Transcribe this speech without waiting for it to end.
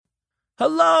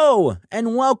Hello,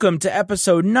 and welcome to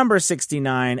episode number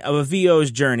 69 of A VO's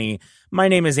Journey. My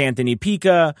name is Anthony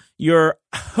Pica, your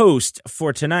host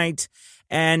for tonight,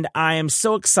 and I am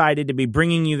so excited to be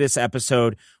bringing you this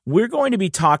episode. We're going to be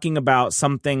talking about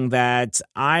something that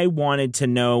I wanted to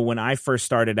know when I first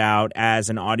started out as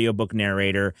an audiobook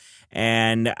narrator,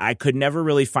 and I could never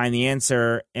really find the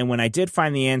answer. And when I did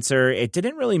find the answer, it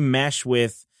didn't really mesh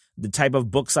with the type of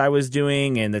books I was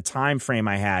doing and the time frame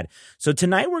I had. So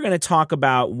tonight we're going to talk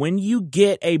about when you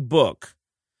get a book,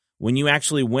 when you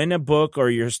actually win a book or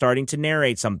you're starting to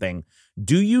narrate something,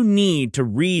 do you need to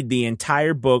read the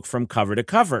entire book from cover to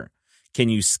cover? Can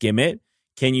you skim it?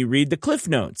 Can you read the cliff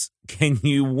notes? Can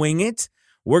you wing it?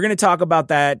 We're going to talk about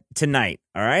that tonight.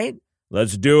 All right,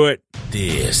 let's do it.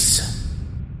 This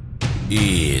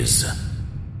is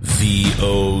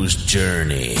VO's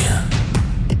Journey.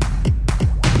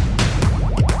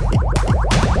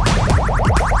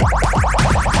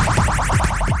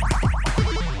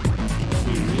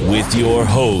 With your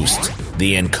host,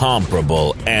 the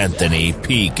incomparable Anthony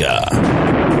Pica.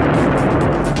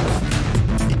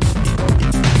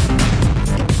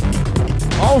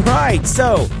 All right,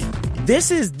 so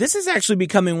this is actually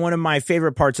becoming one of my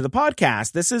favorite parts of the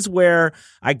podcast. This is where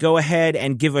I go ahead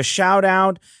and give a shout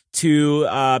out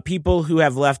to people who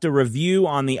have left a review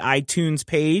on the iTunes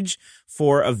page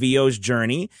for A VO's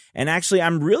Journey. And actually,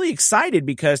 I'm really excited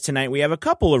because tonight we have a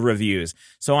couple of reviews.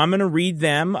 So I'm going to read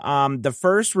them. The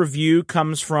first review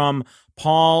comes from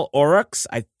Paul Orux.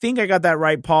 I think I got that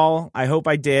right, Paul. I hope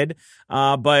I did.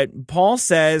 But Paul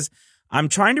says, I'm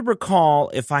trying to recall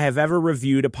if I have ever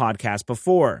reviewed a podcast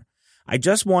before. I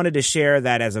just wanted to share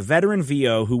that as a veteran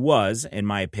VO who was, in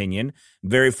my opinion,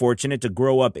 very fortunate to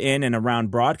grow up in and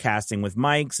around broadcasting with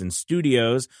mics and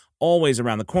studios always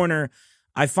around the corner,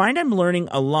 I find I'm learning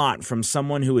a lot from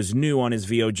someone who is new on his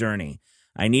VO journey.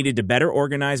 I needed to better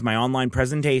organize my online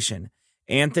presentation.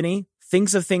 Anthony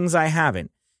thinks of things I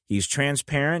haven't. He's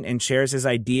transparent and shares his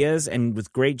ideas and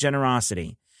with great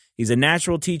generosity. He's a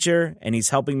natural teacher and he's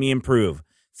helping me improve.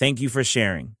 Thank you for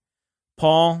sharing.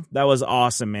 Paul, that was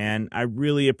awesome, man. I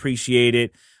really appreciate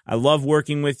it. I love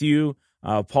working with you.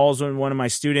 Paul's one of my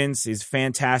students. He's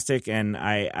fantastic, and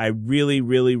I really,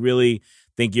 really, really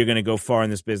think you're going to go far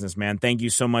in this business, man. Thank you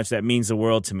so much. That means the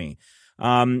world to me.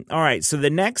 All right, so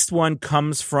the next one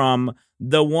comes from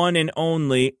the one and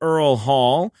only Earl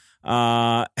Hall.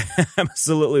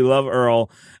 Absolutely love Earl.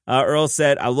 Earl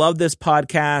said, I love this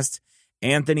podcast.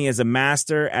 Anthony is a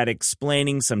master at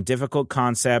explaining some difficult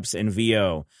concepts in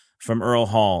VO. From Earl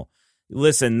Hall.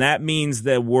 Listen, that means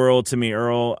the world to me,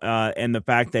 Earl, and the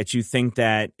fact that you think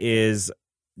that is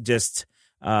just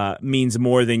means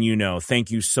more than you know.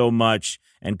 Thank you so much.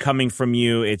 And coming from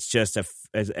you, it's just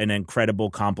an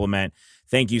incredible compliment.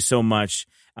 Thank you so much.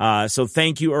 So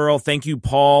thank you, Earl. Thank you,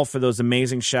 Paul, for those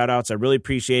amazing shout outs. I really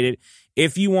appreciate it.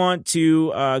 If you want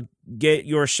to get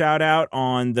your shout out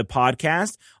on the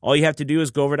podcast, all you have to do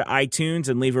is go over to iTunes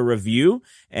and leave a review.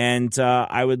 And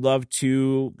I would love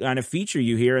to kind of feature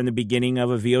you here in the beginning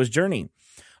of A VO's Journey.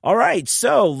 All right,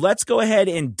 so let's go ahead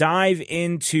and dive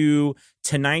into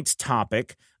tonight's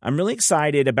topic. I'm really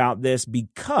excited about this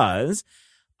because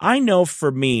I know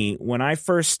for me, when I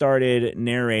first started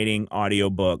narrating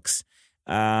audiobooks,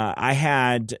 I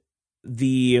had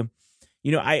the...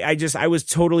 I was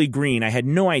totally green. I had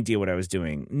no idea what I was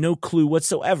doing, no clue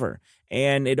whatsoever.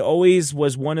 And it always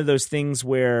was one of those things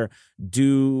where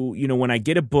when I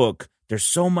get a book, there's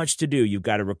so much to do. You've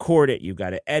got to record it. You've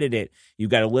got to edit it.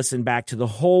 You've got to listen back to the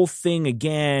whole thing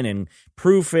again and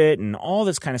proof it and all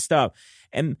this kind of stuff.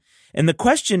 And the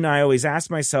question I always asked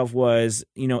myself was,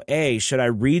 should I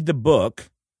read the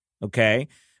book? Okay.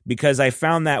 Because I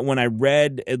found that when I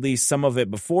read at least some of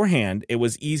it beforehand, it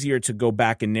was easier to go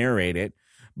back and narrate it.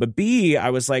 But B,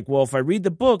 I was like, well, if I read the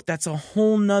book, that's a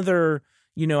whole nother,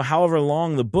 however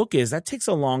long the book is, that takes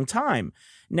a long time.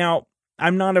 Now,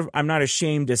 I'm not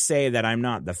ashamed to say that I'm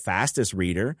not the fastest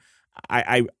reader.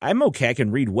 I'm okay. I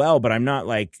can read well, but I'm not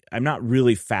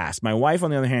really fast. My wife, on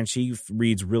the other hand, she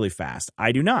reads really fast.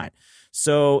 I do not.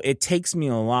 So it takes me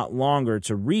a lot longer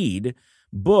to read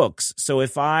books. So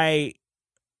if I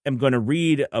am going to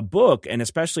read a book, and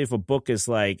especially if a book is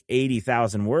like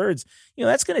 80,000 words,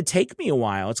 that's going to take me a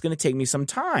while. It's going to take me some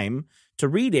time to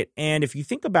read it. And if you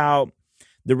think about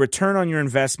the return on your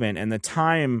investment and the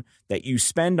time that you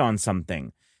spend on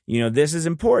something, this is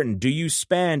important. Do you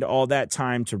spend all that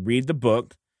time to read the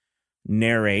book,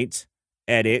 narrate,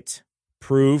 edit,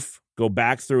 proof, go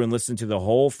back through and listen to the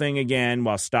whole thing again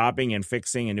while stopping and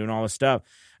fixing and doing all this stuff?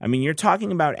 I mean, you're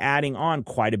talking about adding on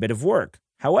quite a bit of work.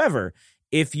 However,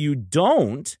 if you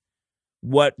don't,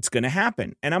 what's going to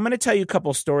happen. And I'm going to tell you a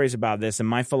couple stories about this and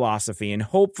my philosophy. And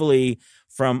hopefully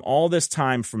from all this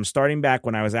time, from starting back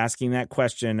when I was asking that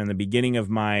question in the beginning of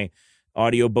my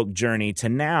audiobook journey to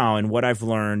now and what I've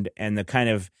learned and the kind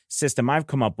of system I've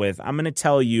come up with, I'm going to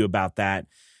tell you about that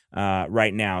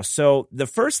right now. So the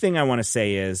first thing I want to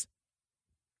say is,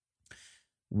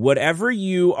 whatever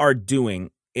you are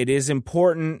doing, it is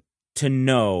important to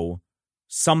know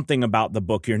something about the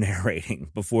book you're narrating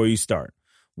before you start.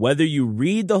 Whether you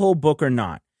read the whole book or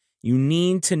not, you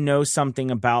need to know something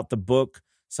about the book,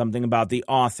 something about the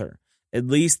author, at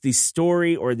least the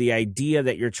story or the idea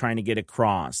that you're trying to get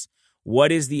across.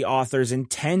 What is the author's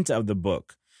intent of the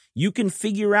book? You can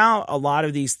figure out a lot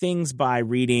of these things by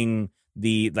reading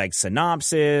the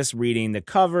synopsis, reading the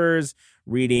covers,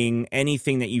 reading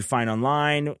anything that you find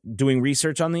online, doing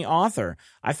research on the author.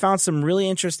 I found some really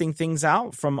interesting things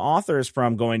out from authors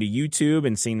from going to YouTube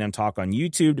and seeing them talk on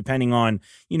YouTube, depending on,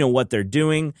 what they're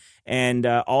doing. And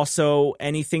also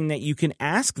anything that you can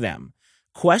ask them.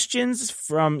 Questions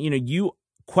from, you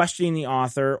questioning the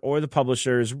author or the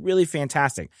publisher is really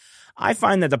fantastic. I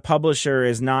find that the publisher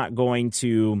is not going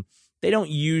to, they don't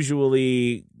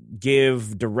usually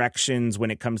give directions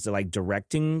when it comes to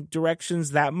directing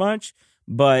directions that much.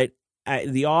 But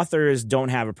the authors don't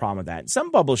have a problem with that.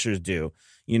 Some publishers do,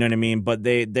 you know what I mean? But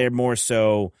they're more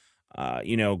so,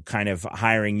 kind of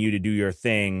hiring you to do your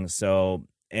thing. So,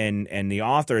 and the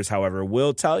authors, however,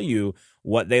 will tell you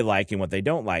what they like and what they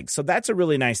don't like. So that's a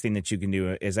really nice thing that you can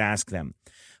do is ask them.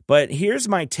 But here's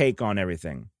my take on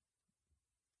everything.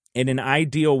 In an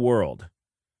ideal world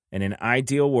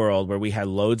where we had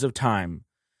loads of time,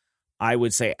 I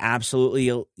would say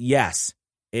absolutely yes.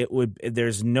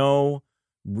 There's no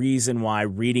reason why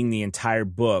reading the entire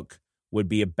book would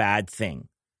be a bad thing.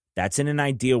 That's in an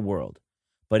ideal world.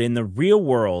 But in the real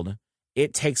world,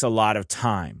 it takes a lot of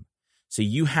time. So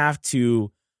you have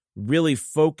to really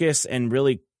focus and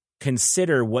really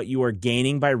consider what you are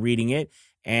gaining by reading it,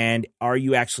 and are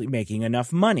you actually making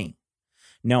enough money?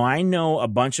 Now, I know a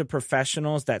bunch of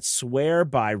professionals that swear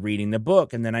by reading the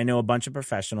book, and then I know a bunch of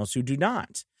professionals who do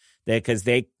not. Because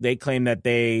they claim that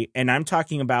and I'm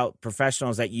talking about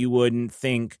professionals that you wouldn't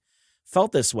think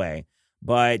felt this way,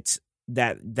 but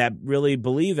that really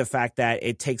believe the fact that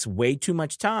it takes way too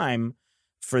much time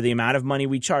for the amount of money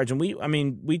we charge. And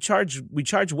we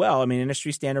charge well. I mean,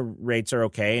 industry standard rates are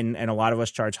okay, and a lot of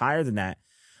us charge higher than that.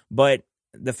 But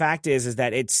the fact is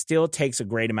that it still takes a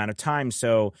great amount of time.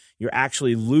 So you're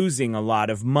actually losing a lot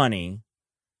of money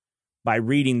by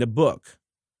reading the book.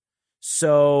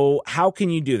 So how can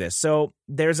you do this? So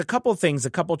there's a couple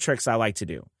tricks I like to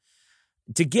do.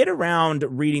 To get around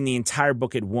reading the entire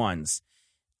book at once,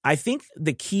 I think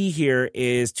the key here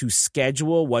is to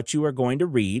schedule what you are going to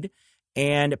read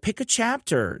and pick a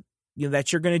chapter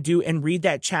that you're going to do and read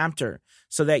that chapter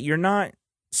so that you're not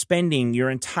spending your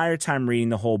entire time reading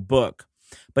the whole book.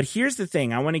 But here's the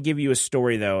thing. I want to give you a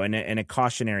story, though, and a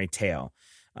cautionary tale.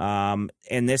 And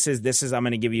this is I'm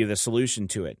going to give you the solution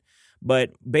to it.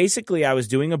 But basically, I was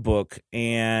doing a book,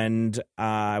 and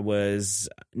I was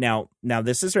now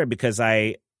this is right because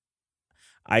I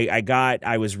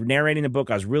was narrating the book.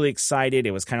 I was really excited.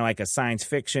 It was kind of like a science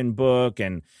fiction book,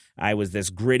 and I was this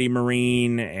gritty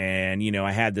Marine, and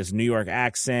I had this New York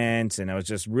accent, and I was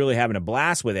just really having a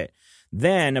blast with it.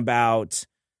 Then about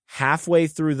halfway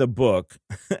through the book,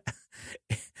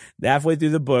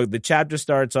 the chapter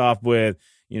starts off with,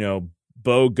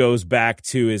 Bo goes back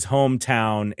to his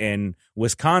hometown in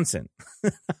Wisconsin.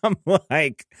 I'm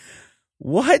like,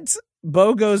 what?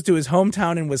 Bo goes to his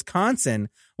hometown in Wisconsin?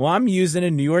 Well, I'm using a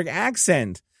New York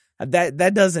accent.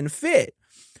 That doesn't fit.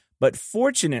 But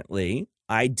fortunately,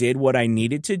 I did what I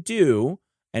needed to do,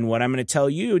 and what I'm going to tell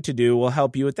you to do will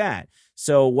help you with that.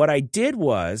 So what I did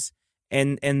was,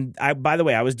 and I, by the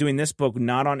way, I was doing this book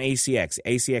not on ACX.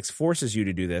 ACX forces you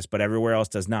to do this, but everywhere else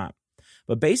does not.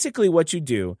 But basically what you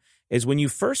do is when you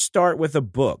first start with a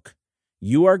book,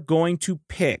 you are going to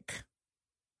pick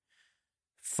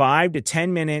 5 to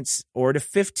 10 minutes or to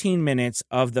 15 minutes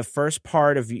of the first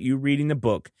part of you reading the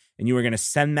book, and you are going to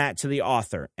send that to the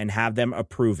author and have them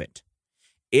approve it.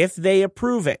 If they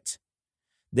approve it,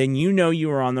 then you know you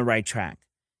are on the right track.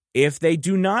 If they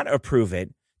do not approve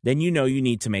it, then you know you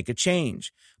need to make a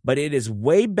change. But it is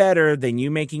way better than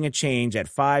you making a change at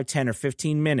 5, 10, or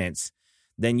 15 minutes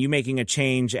than you making a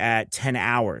change at 10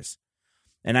 hours.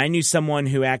 And I knew someone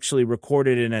who actually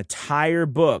recorded an entire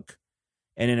book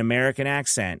in an American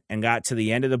accent and got to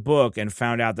the end of the book and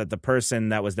found out that the person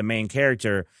that was the main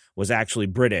character was actually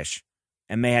British.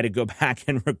 And they had to go back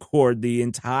and record the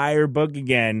entire book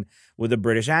again with a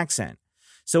British accent.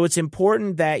 So it's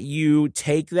important that you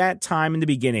take that time in the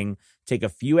beginning take a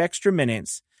few extra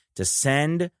minutes to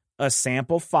send a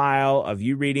sample file of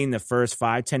you reading the first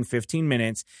 5, 10, 15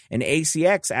 minutes, and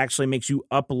ACX actually makes you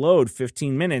upload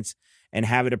 15 minutes and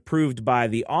have it approved by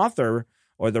the author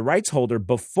or the rights holder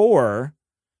before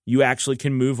you actually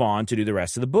can move on to do the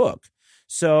rest of the book.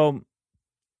 So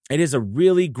it is a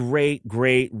really great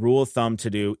rule of thumb to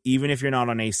do, even if you're not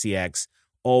on ACX.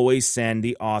 Always send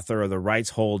the author or the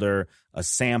rights holder a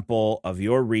sample of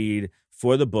your read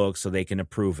for the book so they can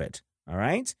approve it. All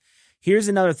right? Here's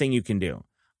another thing you can do.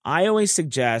 I always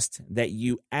suggest that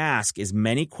you ask as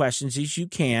many questions as you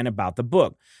can about the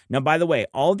book. Now, by the way,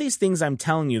 all these things I'm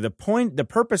telling you, the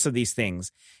purpose of these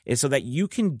things is so that you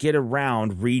can get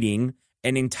around reading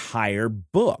an entire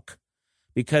book.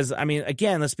 Because, I mean,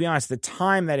 again, let's be honest, the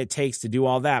time that it takes to do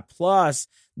all that, plus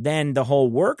then the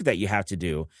whole work that you have to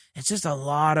do, it's just a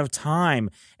lot of time.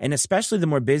 And especially the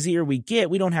more busier we get,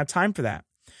 we don't have time for that.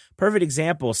 Perfect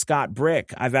example, Scott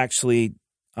Brick. I've actually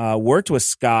worked with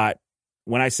Scott.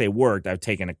 When I say worked, I've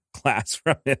taken a class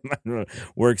from him.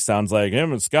 Work sounds like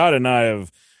him and Scott and I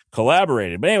have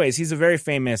collaborated. But anyways, he's a very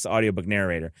famous audiobook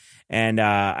narrator. And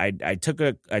I took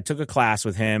a class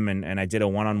with him and I did a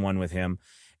one-on-one with him.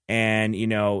 And, you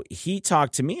know, he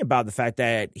talked to me about the fact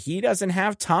that he doesn't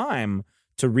have time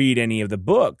to read any of the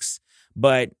books,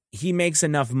 but he makes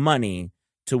enough money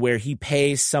to where he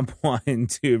pays someone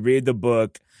to read the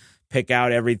book, pick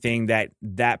out everything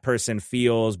that person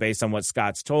feels based on what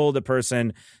Scott's told the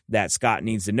person that Scott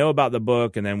needs to know about the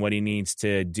book, and then what he needs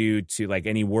to do to, like,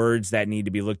 any words that need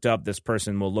to be looked up, this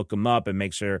person will look them up and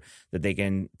make sure that they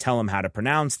can tell him how to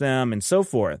pronounce them and so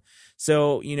forth.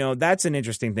 So, you know, that's an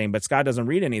interesting thing, but Scott doesn't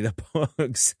read any of the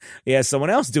books. He has someone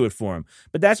else do it for him.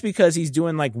 But that's because he's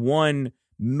doing like one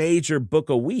major book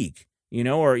a week. You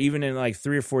know, or even in like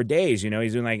 3 or 4 days, you know,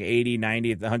 he's doing like 80,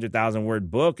 90, 100,000 word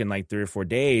book in like 3 or 4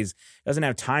 days, doesn't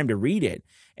have time to read it.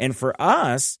 And for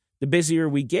us, the busier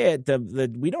we get,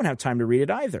 we don't have time to read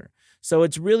it either. So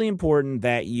it's really important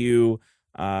that you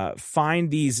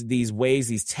find these ways,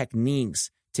 these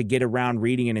techniques to get around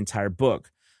reading an entire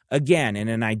book. Again, in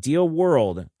an ideal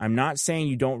world, I'm not saying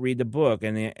you don't read the book.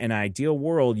 In an ideal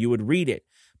world, you would read it.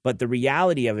 But the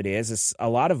reality of it is a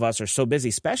lot of us are so busy,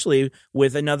 especially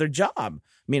with another job. I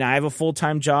mean, I have a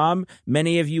full-time job.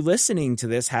 Many of you listening to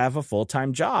this have a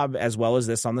full-time job as well as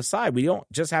this on the side. We don't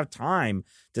just have time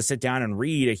to sit down and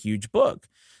read a huge book.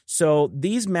 So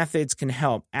these methods can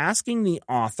help. Asking the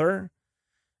author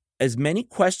as many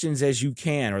questions as you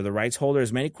can, or the rights holder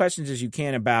as many questions as you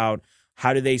can about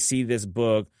how do they see this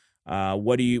book,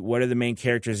 what are the main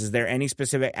characters, is there any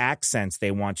specific accents they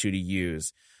want you to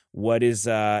use? What is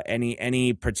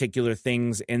any particular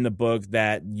things in the book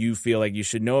that you feel like you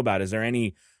should know about? Is there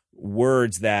any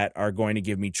words that are going to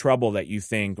give me trouble that you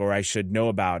think or I should know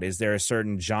about? Is there a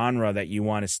certain genre that you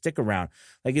want to stick around?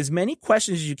 Like, as many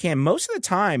questions as you can. Most of the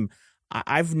time,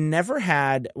 I've never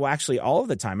had, well, actually all of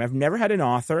the time, I've never had an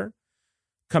author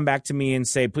come back to me and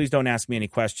say, please don't ask me any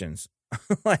questions.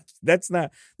 Like,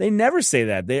 they never say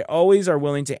that. They always are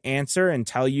willing to answer and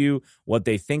tell you what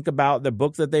they think about the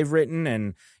book that they've written.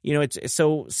 And, you know, it's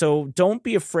so don't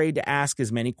be afraid to ask as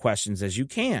many questions as you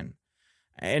can.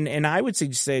 And I would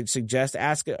suggest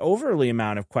ask an overly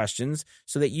amount of questions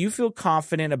so that you feel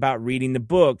confident about reading the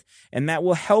book. And that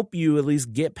will help you at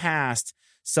least get past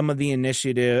some of the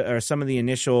initiative or some of the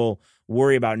initial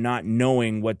worry about not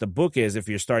knowing what the book is if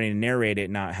you're starting to narrate it,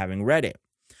 not having read it.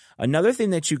 Another thing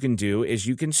that you can do is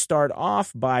you can start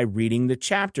off by reading the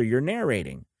chapter you're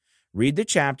narrating. Read the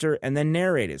chapter and then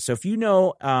narrate it. So if you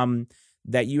know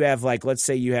that you have, like, let's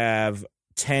say you have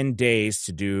 10 days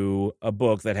to do a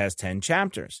book that has 10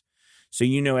 chapters. So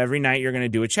you know every night you're going to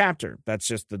do a chapter. That's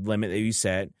just the limit that you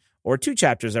set. Or 2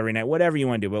 chapters every night, whatever you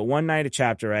want to do. But one night a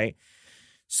chapter, right?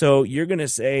 So you're going to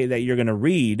say that you're going to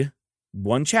read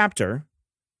 1 chapter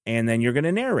and then you're going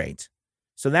to narrate.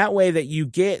 So that way that you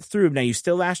get through. Now, you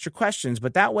still ask your questions,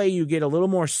 but that way you get a little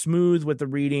more smooth with the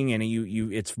reading and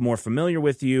it's more familiar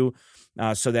with you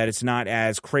so that it's not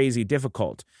as crazy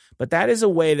difficult. But that is a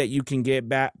way that you can get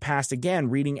back past, again,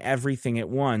 reading everything at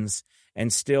once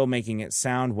and still making it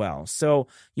sound well. So,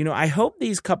 you know, I hope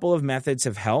these couple of methods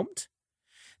have helped.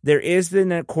 There is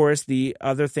then, of course, the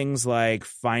other things like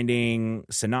finding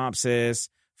synopsis,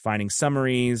 finding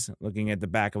summaries, looking at the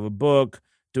back of a book,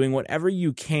 doing whatever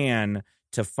you can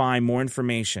to find more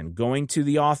information, going to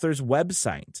the author's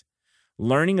website,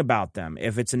 learning about them.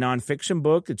 If it's a nonfiction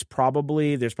book, there's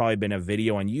probably been a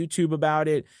video on YouTube about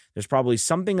it. There's probably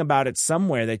something about it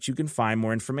somewhere that you can find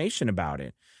more information about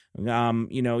it.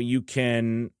 You know, you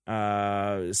can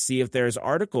see if there's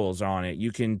articles on it.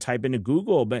 You can type into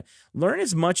Google, but learn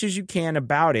as much as you can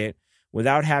about it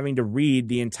without having to read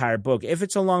the entire book. If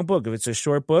it's a long book, if it's a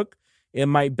short book, it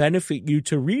might benefit you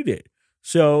to read it.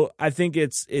 So I think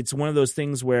it's one of those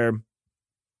things where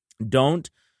don't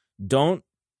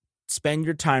spend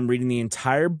your time reading the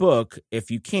entire book if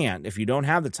you don't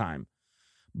have the time.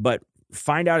 But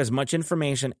find out as much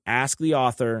information, ask the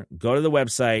author, go to the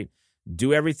website,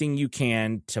 do everything you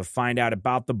can to find out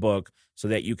about the book so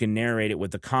that you can narrate it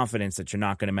with the confidence that you're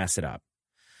not going to mess it up.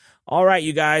 All right,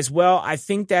 you guys. Well, I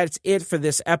think that's it for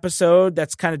this episode.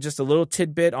 That's kind of just a little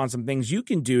tidbit on some things you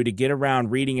can do to get around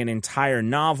reading an entire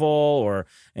novel or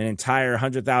an entire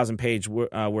 100,000-page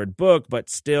word book,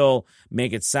 but still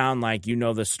make it sound like you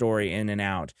know the story in and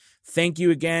out. Thank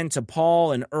you again to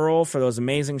Paul and Earl for those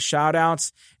amazing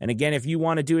shout-outs. And again, if you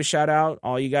want to do a shout-out,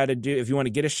 if you want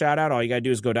to get a shout-out, all you got to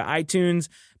do is go to iTunes,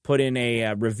 put in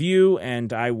a review,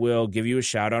 and I will give you a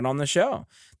shout-out on the show.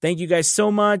 Thank you guys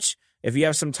so much. If you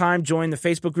have some time, join the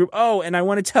Facebook group. Oh, and I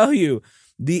want to tell you,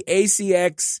 the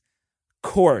ACX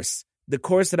course, the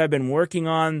course that I've been working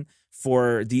on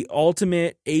for the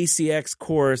ultimate ACX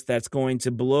course that's going to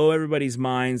blow everybody's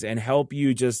minds and help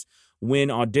you just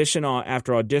win audition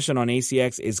after audition on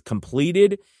ACX is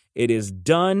completed. It is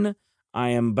done. I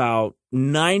am about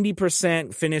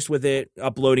 90% finished with it,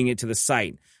 uploading it to the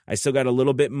site. I still got a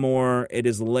little bit more. It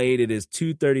is late. It is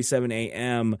 2:37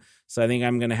 a.m., so I think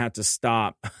I'm going to have to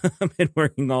stop. I've been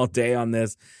working all day on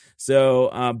this.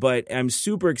 So, but I'm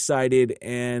super excited,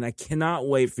 and I cannot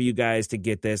wait for you guys to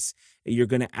get this. You're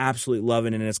going to absolutely love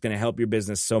it, and it's going to help your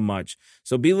business so much.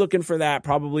 So be looking for that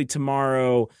probably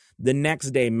tomorrow, the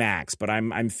next day max, but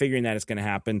I'm figuring that it's going to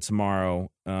happen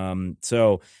tomorrow.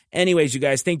 So anyways, you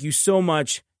guys, thank you so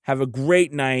much. Have a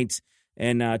great night,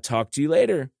 and talk to you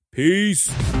later. Peace.